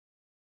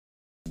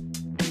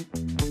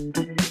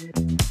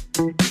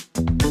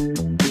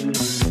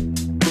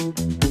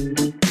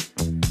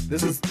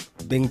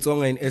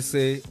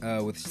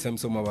BeingTsongaInSA with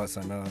Shitshembiso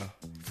Mabasa na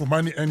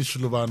Fumani N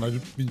Shilubana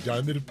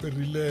pinjani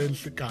riperile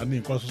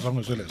nhlikani kwa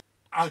swa swele.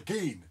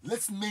 Again,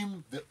 let's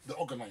name the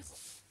organizer.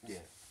 Yeah.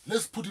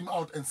 Let's put him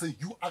out and say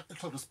you are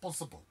actually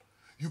responsible.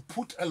 You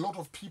put a lot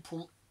of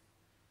people.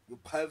 You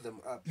pile them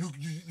up. You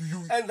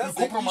and that's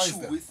the compromise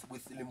issue them.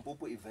 with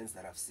Limpopo events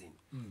that I've seen.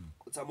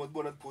 Some of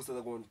them posted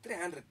that going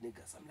 300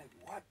 niggas. I'm like,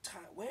 what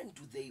time? When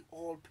do they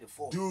all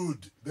perform?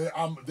 Dude,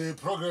 the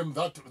program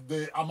that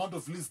the amount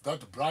of list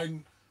that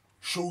Brian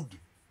showed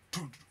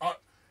to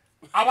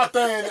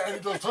Abatel and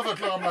it was 12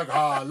 o'clock. I'm like,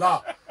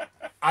 la.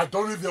 I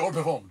don't know if they all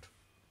performed.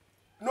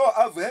 No,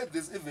 I've heard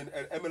this even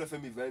at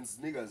MLFM events,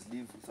 niggas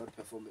leave without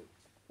performing.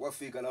 What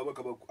figure I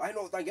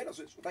know, thank you.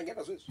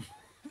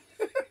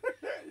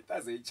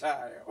 That's a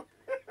child.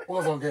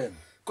 Again.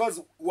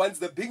 Because once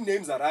the big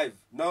names arrive,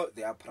 now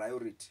they are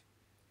priority.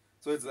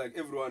 So it's like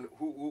everyone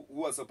who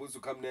was supposed to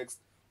come next,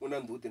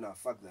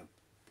 fuck them.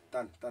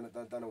 Tata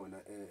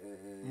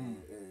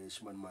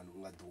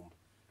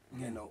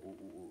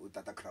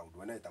crowd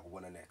when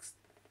I next.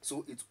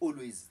 So it's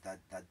always that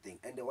thing.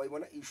 And the why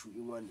wanna issue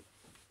in one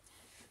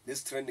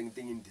this trending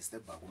thing in this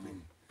step back.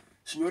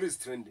 Shinyori is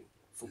trending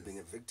for being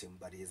a victim,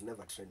 but he has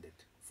never trended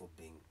for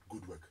being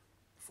good work.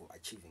 For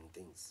achieving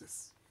things.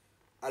 Yes.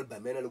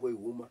 Albamena logo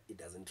woman, it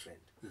doesn't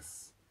trend.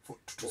 Yes.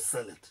 To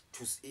sell it.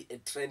 To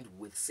trend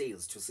with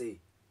sales, to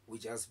say we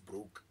just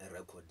broke a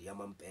record,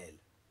 Yamampel.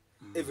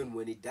 Even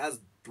when it does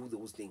do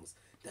those things,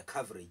 the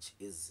coverage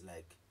is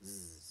like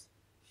zzz,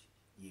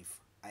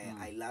 if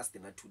I last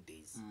in 2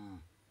 days.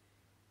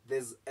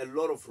 There's a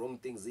lot of wrong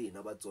things in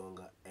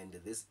Vatsonga, and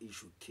this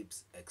issue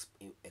keeps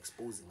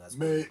exposing us.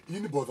 May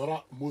in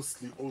Bodara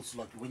mostly also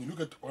like when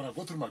I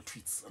go through my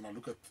tweets and I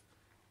look at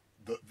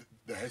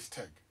the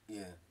hashtag.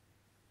 Yeah.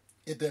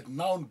 It had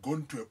now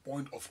gone to a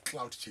point of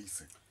cloud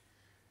chasing.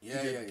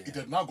 It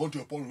had now gone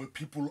to a point where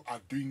people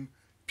are doing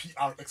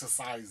PR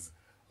exercise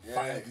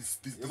via this